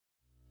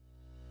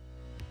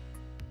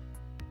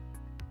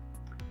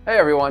Hey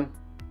everyone,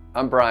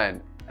 I'm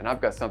Brian, and I've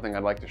got something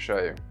I'd like to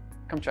show you.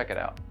 Come check it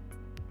out.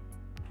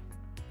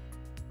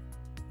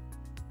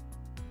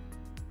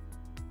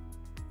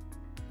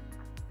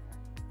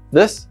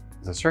 This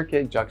is a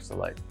circaid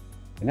juxtalite,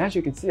 and as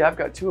you can see, I've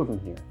got two of them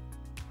here.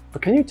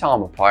 But can you tell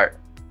them apart?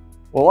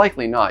 Well,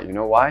 likely not. You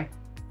know why?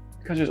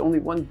 Because there's only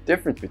one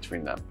difference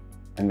between them,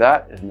 and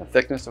that is in the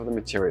thickness of the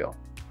material.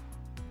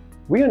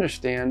 We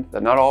understand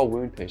that not all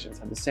wound patients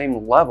have the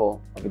same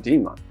level of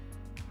edema,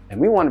 and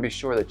we want to be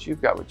sure that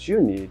you've got what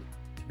you need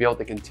to be able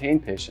to contain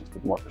patients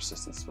with more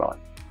persistent swelling.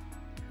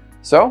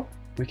 So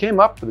we came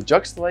up with the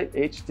Juxtalite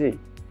HD.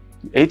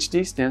 The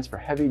HD stands for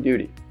heavy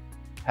duty.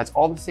 It has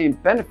all the same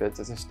benefits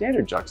as a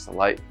standard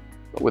Juxtalite,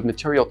 but with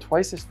material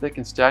twice as thick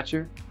in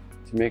stature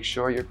to make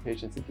sure your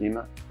patient's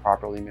edema is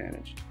properly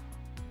managed.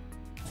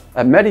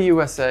 At Medi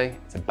USA,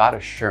 it's about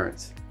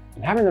assurance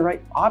and having the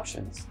right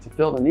options to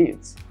fill the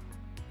needs.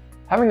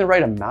 Having the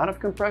right amount of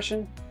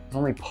compression is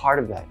only part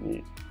of that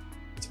need.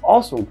 It's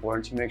also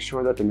important to make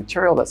sure that the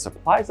material that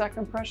supplies that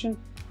compression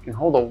can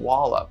hold a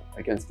wall up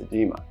against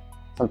edema,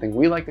 something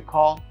we like to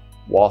call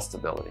wall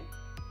stability.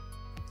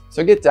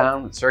 So get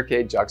down with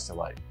circaid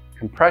juxtalite,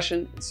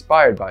 compression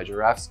inspired by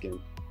giraffe skin,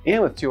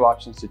 and with two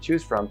options to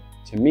choose from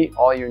to meet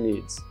all your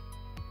needs.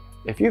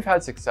 If you've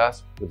had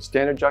success with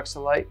standard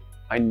juxtalite,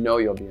 I know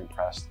you'll be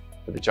impressed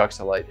with the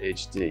Juxtalite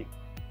HD.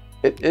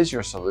 It is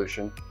your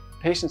solution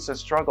for patients that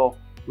struggle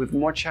with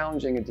more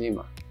challenging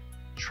edema.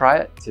 Try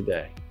it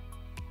today.